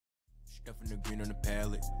Stuffing the green on the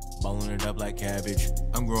pallet, balling it up like cabbage.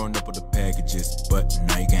 I'm growing up with the packages, but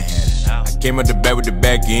now you can have it. I came out the back with the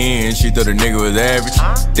back end, she thought a nigga was average.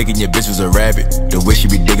 Thinking your bitch was a rabbit, the way she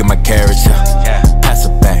be digging my carrots. Pass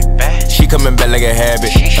her back, she coming back like a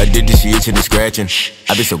habit. Addicted, she itching and scratching.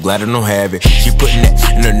 I be so glad I don't have it. She putting that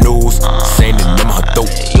in the news, saying the name of her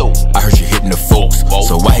throat. I heard she hitting the folks,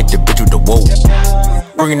 so I hit the bitch with the woe.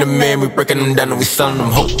 Bringing the man, we breaking them down and we selling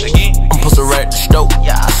them hoes. I'm posted right at the stove,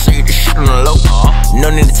 I see the shit on the low.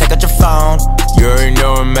 No need to take out your phone, you already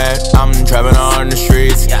know I'm at. I'm trapping on the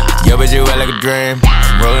streets, yo bitch you wet like a dream.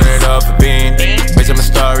 I'm rolling it up a bean, bitch I'm a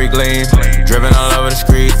starry gleam. Driven all over the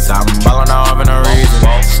streets, I'm ballin' off for no reason.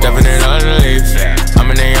 Stepping it on the leaves,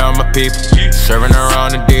 I'm in there on my people. Serving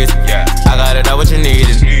around the D's, I got it all what you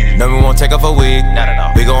needin'. No we won't take off a week,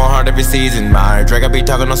 we going hard every season. My Drake I be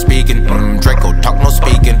talking no speaking, Draco talk no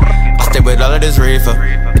speaking. I stay with all of this reefer,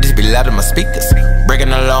 it just be loud in my speakers. Breaking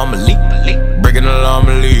the law, I'm illegal, breaking the law, I'm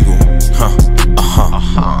illegal.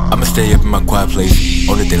 I'ma stay up in my quiet place,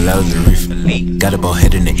 only thing loud is the reefer. Got a bald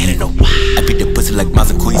head in the ego, I beat the pussy like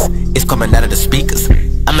Miles and Queez. It's coming out of the speakers,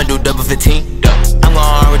 I'ma do double 15. I'm going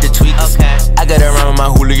hard with the tweakers, I got around with my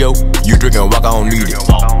Julio. You drinking walk, I don't need it.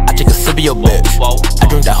 I take a sip of your bitch, I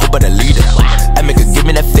drink that hoe by the leader. I make her give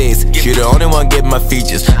me that face, she the only one getting my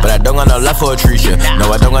features. But I don't got no love for a Trisha,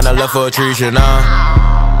 no I don't got no love for a Trisha,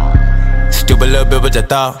 nah. Stupid little bit what you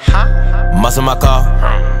thought, muscle my car,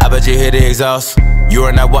 I bet you hear the exhaust. You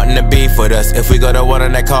are not wanting to beef with us if we go to one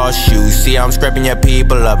on that cost you. See I'm scraping your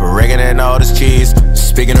people up, raking in all this cheese.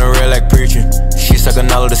 Speaking of real like preaching, she sucking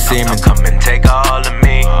all of the semen. Come and take all of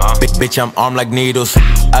me. Bitch I'm armed like needles,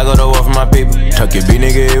 I go to war for my people. Tuck your B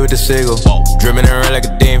nigga here with the sickle, dripping in real like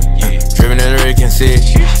a demon, dripping in the real can see it.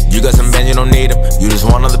 You got some bands, you don't need them, you just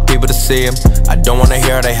want other people to see them. I don't wanna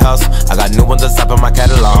hear how they hustle, I got new ones on top of my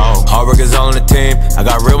catalog. Hard work is all on the team, I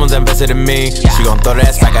got real ones invested in me. She gon' throw the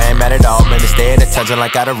ass like I ain't mad at all, man, stay in attention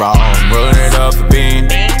like I raw. I'm rolling it up a bean,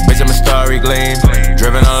 bitch I'm a starry gleam.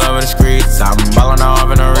 Driven all over the streets, I'm ballin' off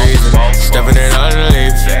for no reason. Stepping it on the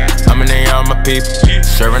leaves, I'm in there on my people.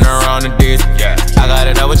 Serving around the D's, I got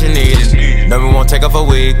it all what you needin'. No we won't take off a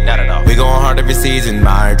week, we going hard every season.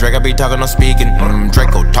 My Drake I be talking no speaking,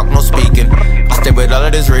 Draco talk no speaking. I stay with all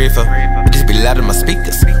of this reefer, it just be loud in my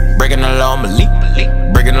speakers. Breaking the law, I'm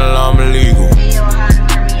elite, breaking the law, I'm